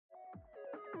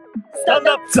Stand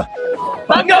up, the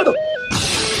Vanguard!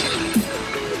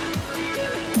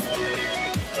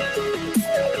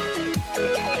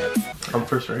 I'm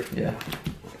first, right? Yeah.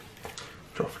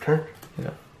 Draw for turn.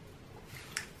 Yeah.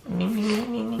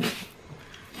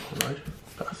 Alright,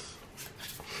 pass.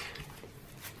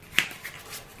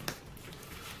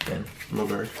 Then. No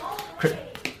guard. Crit.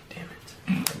 Damn it.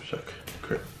 I'm check.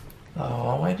 Crit.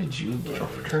 Oh, why did you get Draw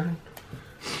for turn.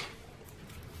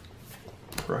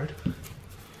 Right.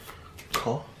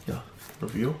 Call. Yeah.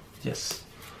 Reveal. Yes.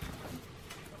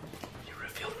 You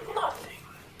revealed nothing.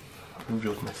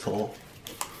 Revealed my soul.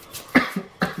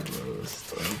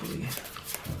 Most ugly.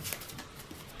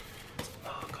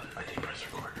 Oh god, I did press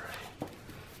record, right?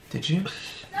 did you?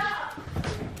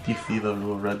 Do you see the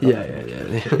little red Yeah.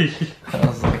 I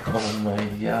was like, oh my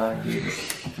god, dude, this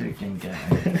freaking guy.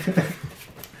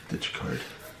 Ditch card.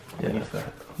 Yeah. Use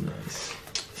that. Nice.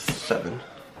 7.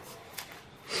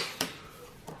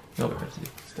 No, we have to do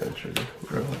Stand trigger.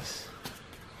 gross.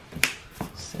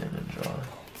 Salmon draw.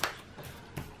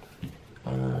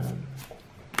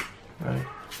 Right.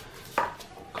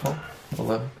 Call.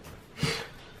 11.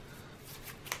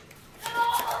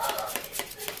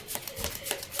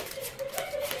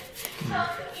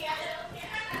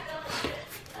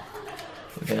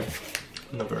 Again.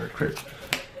 No guard. Crit.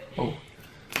 Oh.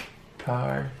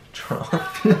 Power. Draw.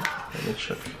 Let me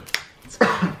check.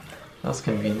 That was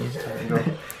convenient. There you go.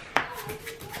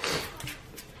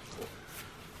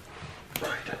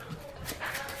 Right.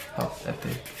 How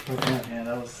epic. Yeah,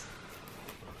 that was...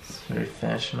 It's very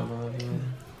fashionable of you.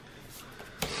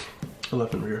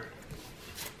 11 rear.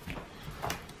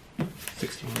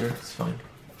 16 rear. It's fine.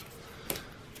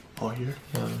 All here.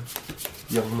 Young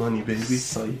Young money, baby.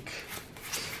 psych.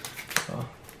 Oh,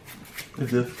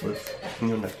 If this was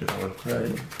new nectar, I would have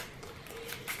right.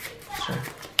 Sure.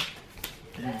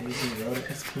 Damn, baby, road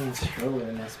is clean stroller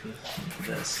in SP.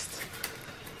 Best.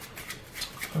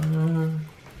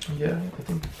 Yeah, I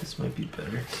think this might be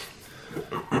better.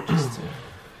 Just to,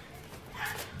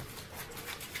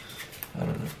 I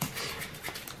don't know.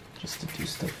 Just to do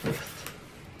stuff with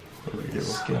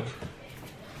skill.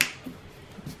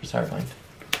 Retire bind.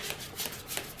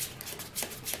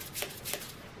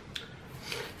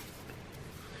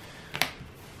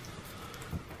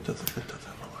 It does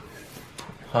have a long head.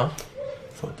 Huh?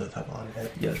 So it does have a long head.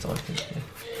 Yeah, it's on his head.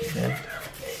 Yeah.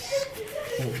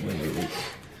 Oh, wait.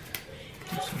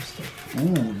 Do some stuff.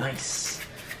 Ooh, nice.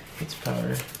 It's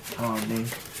power. Oh, dang.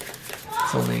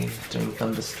 It's only during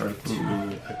Thunderstrike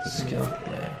 2 skill.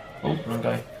 Yeah. Oh, wrong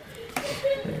guy.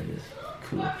 There it is.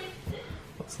 Cool. Well,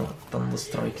 it's not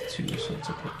Thunderstrike 2, so it's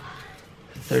okay.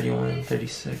 31,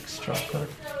 36, drop card.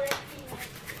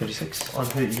 36. On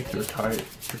hit, you can retire.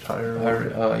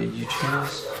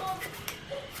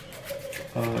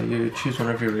 You choose one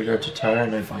of your radar to tire,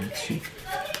 and I bind 2.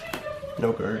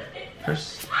 No guard.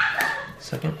 First,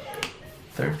 second,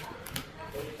 third.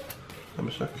 Let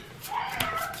me check.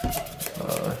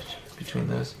 Between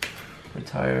those,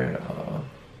 retire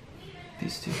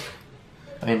these 2.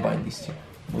 I mean, bind these 2.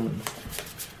 Boom.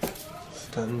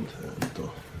 Stand and draw.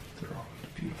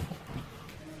 Beautiful.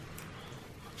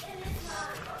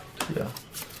 Yeah.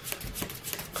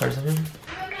 Cards in him?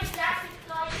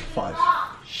 5.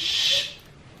 Shh.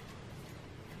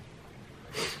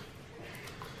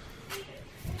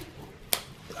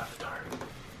 Avatar.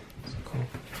 Cool.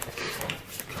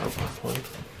 Draw plus 1.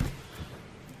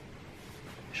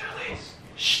 Charlize.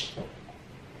 Shh.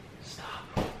 Stop.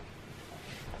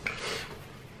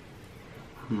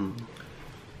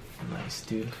 Nice,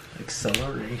 dude.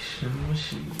 Acceleration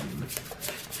machine.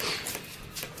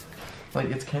 Like,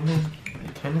 it kind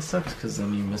of sucks because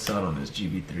then you miss out on his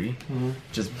GB3.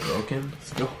 Just broken.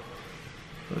 Let's go.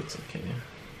 But it's okay.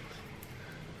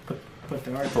 But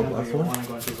there are The times where last you one? want to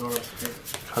go into Zoro's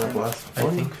script. Kind of blast. I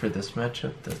think for this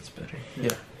matchup, that's better.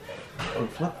 Yeah. On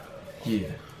flip.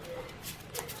 Yeah.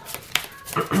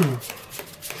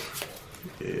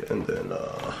 Yeah, and then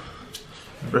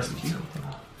rescue.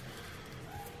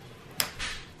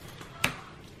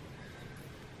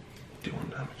 Do 1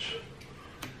 damage.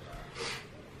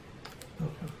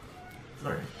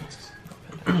 Alright, let's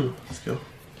Skill.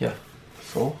 Yeah.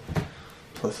 Soul.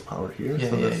 Plus power here. Yeah,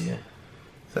 so yeah, that's, yeah.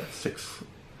 That's 6.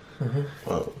 Mm-hmm.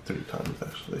 Well, 3 times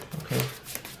actually. Okay.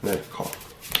 And then call.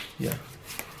 Yeah.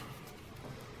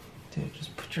 Dude,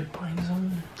 just put your binds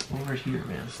on over here,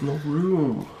 man. There's no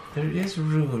room. There is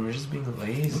room, we're just being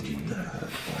lazy. Look at that.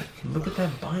 Look at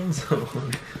that bind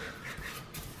zone.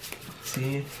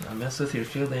 See, I mess with your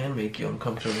field and make you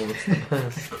uncomfortable. It's the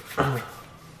best.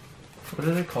 What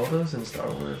do they call those in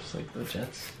Star Wars? Like the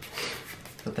jets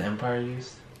that the Empire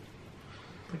used?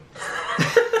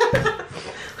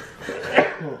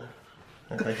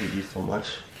 I hate you so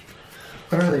much.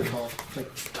 What are they called?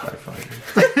 Like Cardfighters.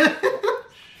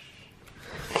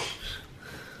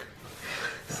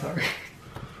 Sorry.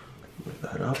 Move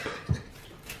that up.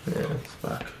 Yeah, it's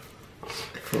back.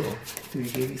 Cool. Dude,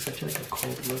 he gave you such like a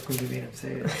cold look when you made him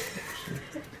say it.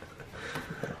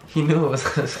 He knew what I was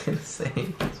gonna say.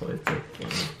 That's why it's like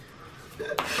funny.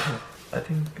 I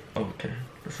think. Oh, okay,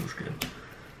 this is good.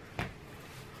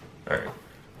 All right.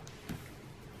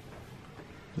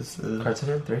 This is Cards in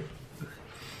hand 3.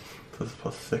 this is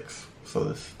plus 6, so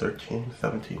this is 13,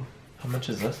 17, How much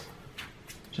is this?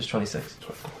 Just 26.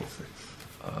 26.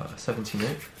 17,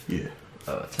 right? Yeah.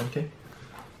 10k.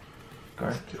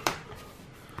 Guard. Skill.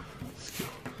 Skill.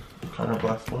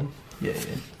 Counterblast 1. Yeah,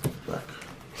 yeah. Back.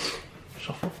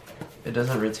 Shuffle. It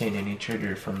doesn't retain any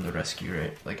trigger from the rescue,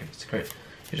 right? Like if it's crit,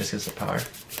 it just gets the power.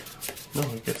 No,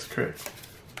 it gets crit.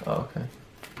 Oh, okay.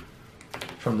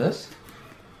 From this?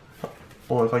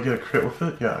 Well, if I get a crit with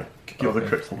it, yeah, I could give the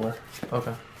crit somewhere.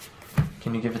 Okay.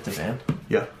 Can you give it to Van?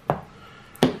 Yeah.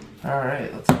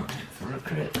 Alright, let's go for a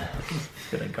crit.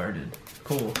 Good, I guarded.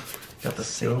 Cool. Got the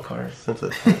same Skill. card. Since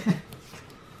it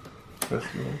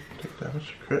rescue, take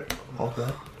damage, crit, all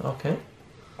that. Okay.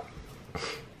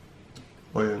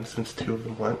 Oh yeah, and since 2 of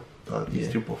them went, these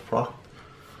 2 both proc.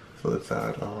 So it's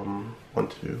at 1,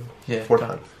 2, 4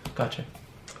 times. Gotcha.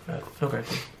 Alright, no guard.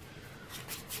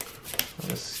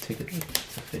 Let's take it to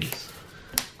face.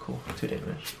 Cool. 2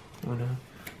 damage. Una,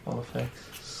 all effects.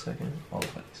 Second, all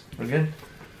effects. We're good?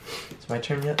 It's my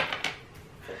turn yet?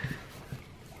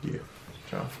 Yeah.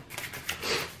 Draw.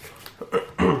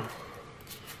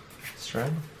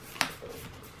 Stride.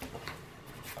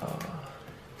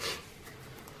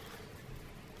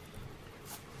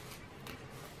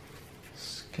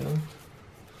 Skill.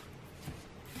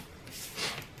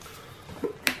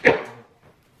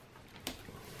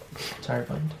 Tire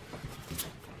bind.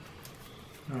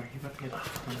 No, you about to get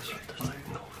punished. I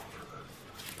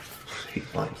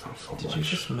hate buying them so much. Did you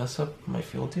just mess up my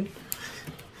field, dude?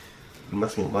 You're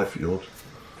messing with my field.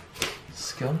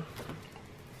 Skill.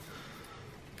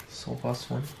 Soul boss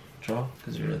 1. Draw,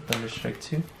 because you're at Thunder Strike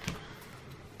 2.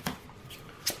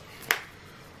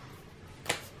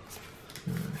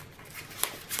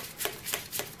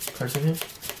 Cards in here?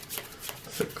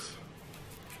 6.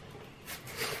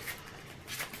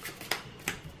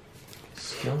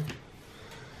 Skill.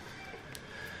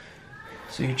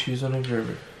 So you choose one of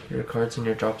your cards in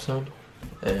your drop zone,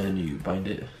 and you bind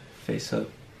it face up,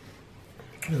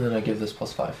 and then I give this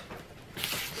 +5.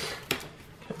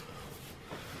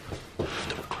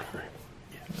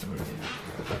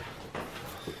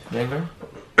 Vanguard?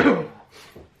 Let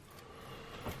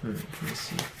me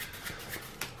see.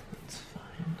 That's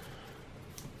fine.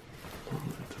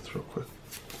 That's real quick.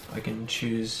 I can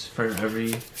choose for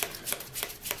every...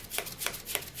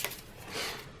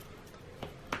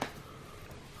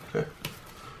 Okay.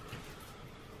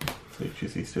 So you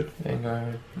choose these 2?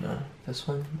 Vanguard, no. This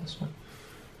one, this one.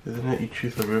 Isn't it you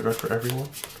choose a rear guard for everyone?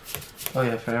 Oh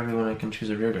yeah, for everyone I can choose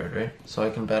a rear guard, right? So I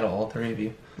can battle all 3 of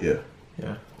you. Yeah.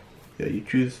 Yeah. Yeah, you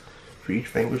choose for each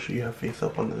Vanquisher you have face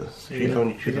up on the So face zone,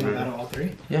 you choose a you're rear gonna guard. battle all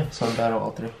 3? Yeah, so I battle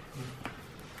all 3.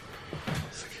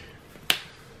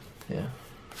 Yeah.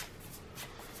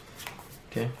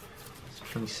 Okay. It's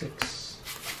 26.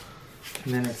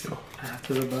 And then it's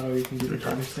after the battle you can do the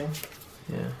damage thing?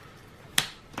 Yeah.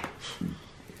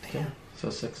 Okay. So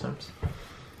 6 times.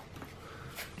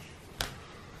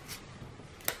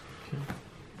 Okay.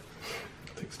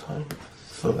 Takes time.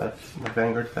 So that's my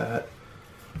Vanguard's at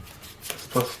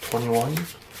plus 21.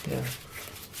 Yeah.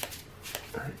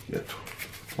 Alright, yeah.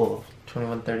 Well,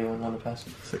 21, 31, 1 to pass.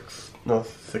 6. No,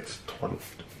 6, 20.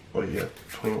 Oh yeah,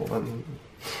 21,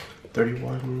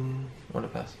 31. 1 to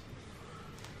pass.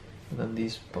 And then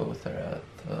these both are at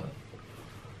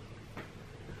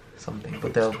something,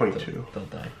 but It's 22. They'll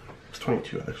die. It's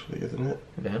 22 actually, isn't it?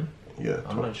 Van? Yeah.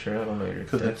 I'm not sure. I don't know your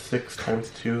Because deck. it's 6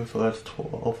 times 2, so that's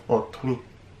 12. Oh, 20.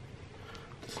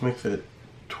 This makes it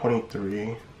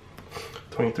 23.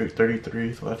 23,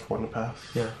 33, so that's 1 to pass.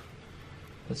 Yeah.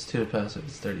 That's 2 to pass if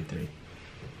it's 33.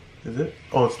 Is it?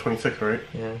 Oh, it's 26, right?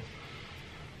 Yeah.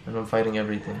 And I'm fighting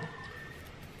everything.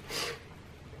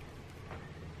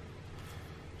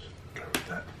 Go with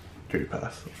that. 3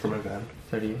 pass for my van.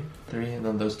 33, and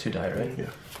then those 2 die, right?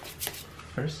 Yeah.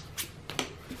 First.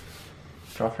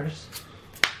 Draw first.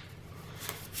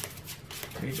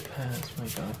 3 to pass. My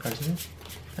god, cards in.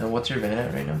 And what's your van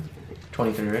at right now?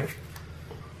 23, right?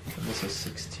 And this is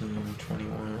 16,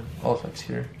 21. All effects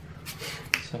here.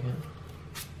 Second.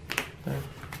 Third.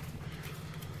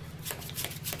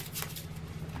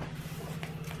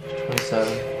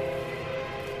 27.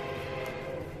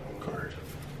 Card.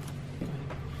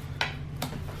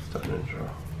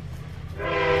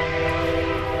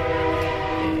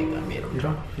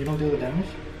 You don't deal with damage?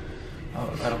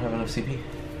 Oh, I don't have enough CP.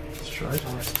 Stride.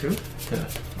 Oh, that's 2? Yeah. Oh, okay.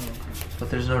 But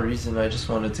there's no reason. I just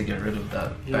wanted to get rid of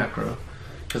that back row.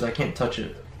 Because I can't touch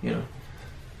it, you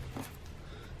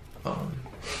know.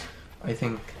 I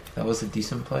think that was a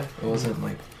decent play. It wasn't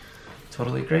like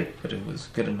totally great, but it was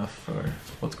good enough for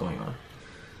what's going on.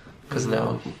 Because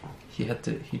now he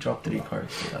dropped 3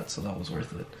 cards for that, so that was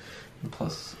worth it. And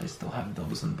plus, I still have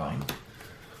those in bind.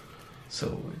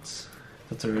 So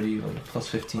that's already like plus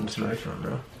 15 to my front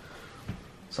row.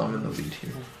 So I'm in the lead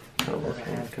here. Never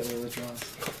hand because of the draws.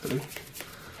 3.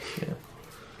 Yeah.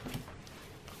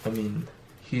 I mean,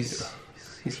 he's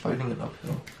fighting an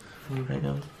uphill right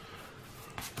now.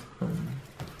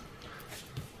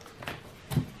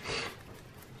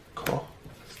 Call.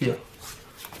 Yeah.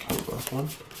 Last one.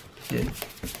 Yeah.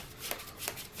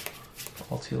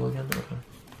 All teal again? Okay.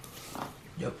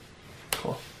 Yep.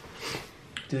 Call.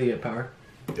 Do they get power?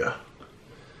 Yeah.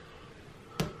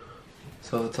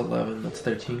 So that's 11, that's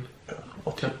 13. Yeah.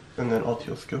 Ulti. And then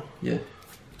ulti skill. Yeah.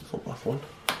 So last one.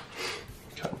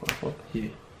 Count last one. Yeah.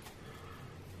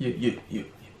 Yeah.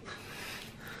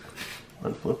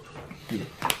 Unflip. Yeah.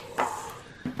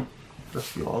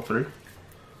 Rescue all 3.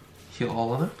 Heal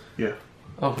all of them? Yeah.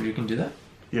 Oh, you can do that?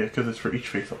 Yeah, because it's for each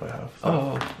face up I have.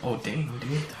 So. Oh, dang,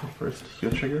 dude. First,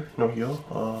 heal trigger. No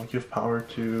heal. Give power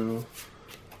to...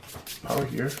 Power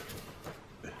here.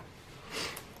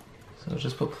 So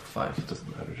just put 5. It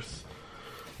doesn't matter, just...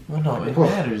 Well, no, it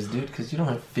matters, dude, because you don't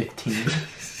have 15.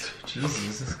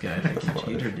 Jesus, this guy, like a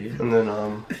cheater, dude. And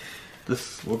then,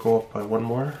 this will go up by 1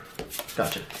 more.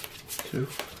 Gotcha. 2.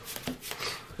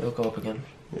 It'll go up again.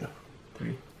 Yeah.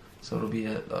 3. So it'll be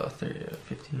at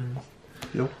 15.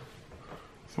 Heal.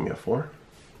 It's gonna be at 4.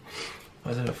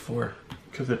 Why is it at 4?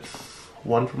 Because it's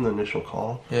 1 from the initial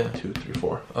call. Yeah. 2, 3,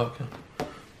 4. Oh, okay.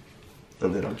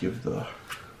 And then I'll give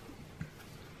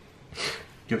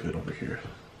it over here.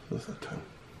 So this is at 10.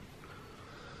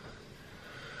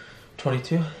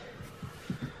 22?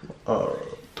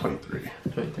 23.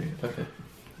 23, okay.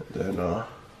 And then,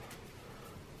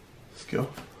 skill.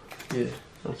 Yeah.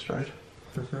 No stride.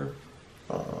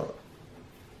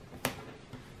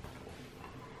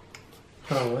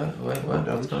 What?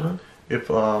 What's going on? If,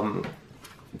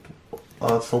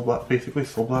 Soul Blast, basically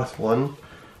Soul Blast 1.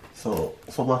 So,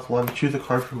 Soul Blast 1, choose a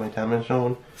card from my damage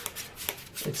zone.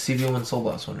 It's CV1 Soul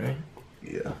Blast 1, right?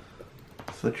 Yeah.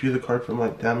 So choose a card from my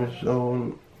damage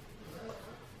zone.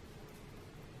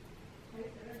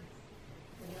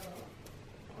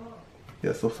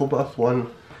 Yeah, so Soul Blast 1,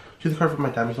 choose a card from my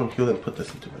damage zone, heal, and put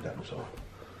this into my damage zone.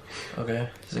 Okay.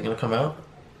 Is it gonna come out?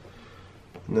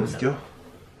 And then skill.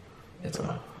 It's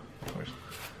gonna, of course.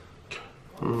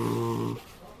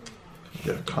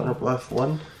 Yeah, Counter Blast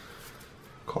 1.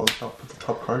 Call it out, put the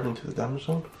top card into the damage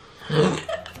zone.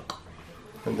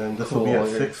 And then this will be at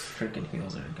 6. Freaking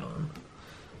heals are gone.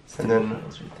 And then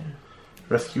heals right there.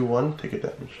 rescue 1, take a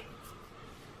damage.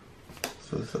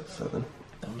 So this is at 7.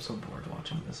 I'm so bored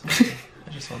watching this. I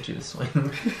just want you to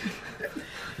swing.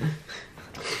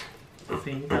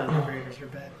 See, you thought the graders were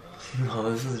bad.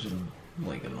 No, this is just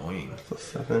like annoying. So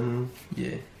 7.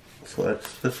 Yeah. So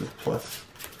this is plus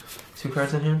 2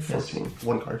 cards in hand? 14. Yes.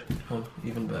 1 card. Oh,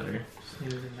 even better. So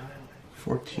you did not.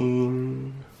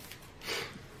 14.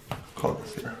 Call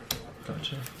this here.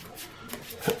 Gotcha.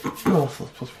 So it's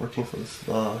plus 14, so this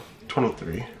is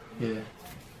 23. Yeah.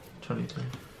 23.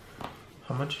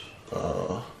 How much?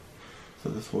 So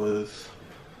this was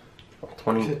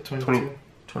 20, 22.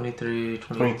 23,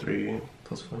 23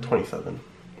 plus 4. 27.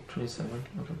 27,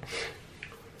 okay.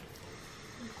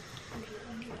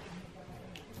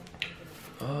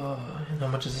 And how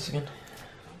much is this again?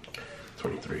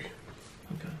 23. Okay.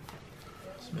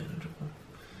 It's manageable.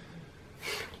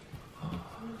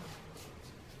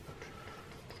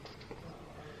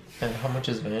 And how much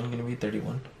is Van gonna be?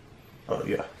 31?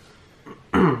 Yeah.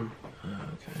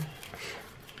 Okay.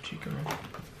 Chica.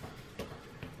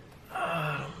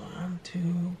 I don't want to,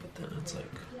 but then it's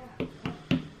like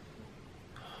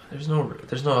there's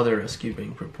no other rescue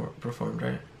being performed,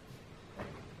 right?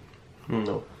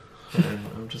 No. Yeah,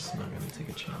 I'm just not gonna take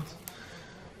a chance.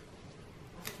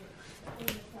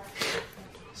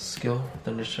 Skill,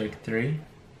 Thunderstrike 3.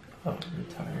 Oh,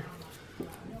 retire.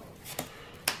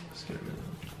 Let's get rid of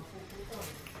them.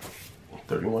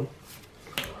 31.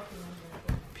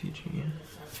 PG.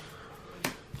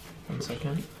 1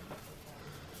 second.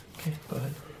 Okay, go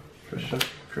ahead. First check.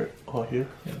 Crit. All here.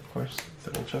 Yeah, of course.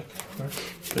 Second check. Of course.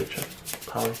 Third check.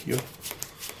 Power heal.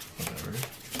 Whatever.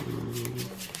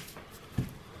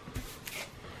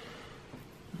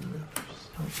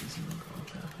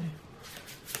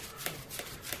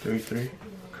 33.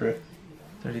 Crit.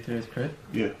 33 is crit?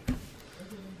 Yeah.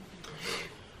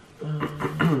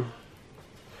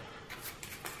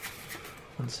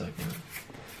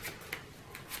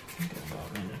 Think about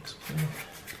my next play.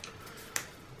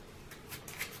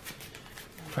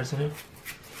 President?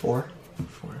 4.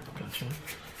 4, gotcha.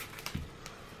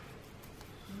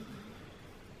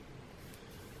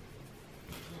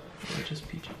 I just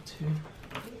PG 2.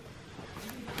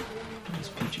 I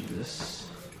just PG this.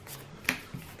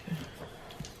 Okay.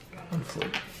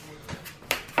 Unfloat.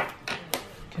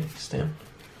 Okay, stand.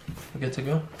 We're good to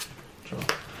go. Draw.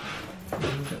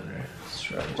 Better.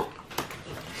 Stride.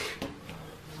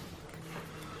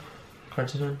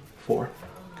 Cards in. 4.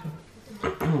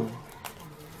 Okay.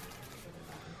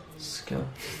 Skill.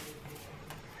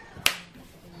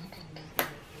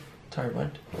 Tire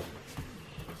bind.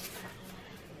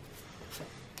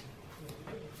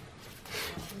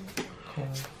 Cool.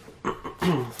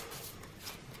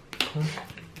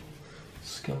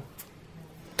 Skill.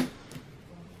 Okay.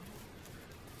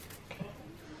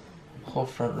 Whole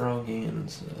front row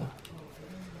gains.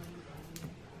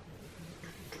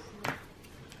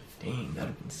 Dang,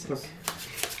 that'd been sick.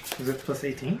 Is it plus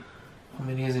 18? How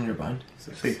many is in your bind?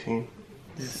 It's 18.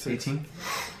 This is 18?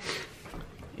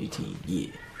 18, yeah.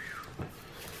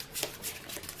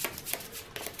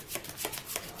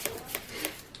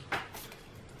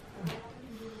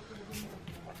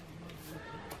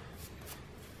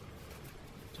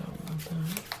 Don't want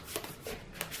that.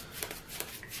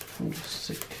 Ooh,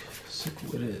 sick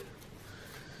with it.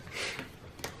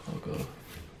 I'll go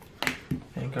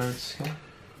Vanguard skill.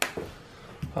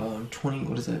 20,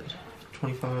 what is that?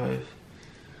 25.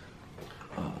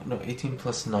 No, 18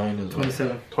 plus 9 is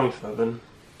 27. 27.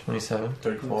 27.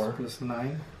 34. Plus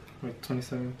 9. Wait,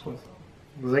 27 plus.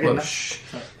 Was I Whoa, getting shh.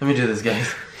 Let me do this,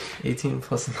 guys. 18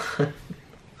 plus 9.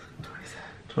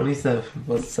 27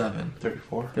 plus 7.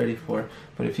 34. 34.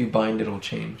 But if you bind, it'll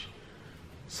change.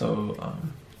 So,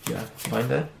 yeah, bind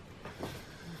that.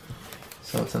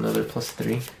 So it's another plus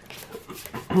 3.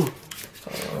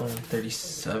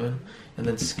 37. And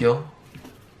then skill.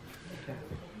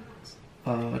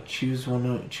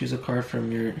 Choose a card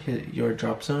from your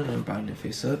drop zone and bind it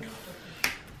face up.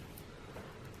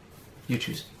 You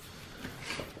choose.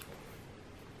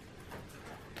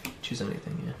 Choose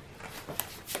anything, yeah.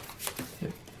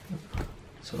 Yep.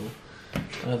 So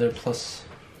another plus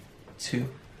 2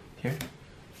 here.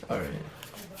 Alright.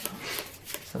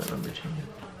 It's not number changing.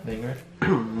 Vanguard?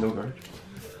 No guard.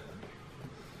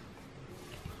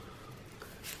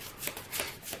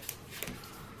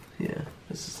 Yeah,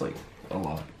 this is like a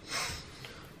lot.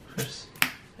 First,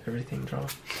 everything draw.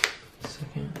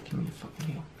 Second, give me a fucking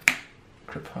heal.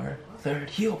 Crit power. Third,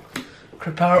 heal.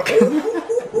 Crit power.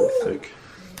 Sick.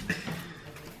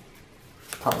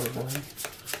 Power one.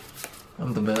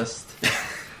 I'm the best.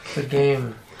 Good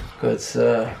game. Good,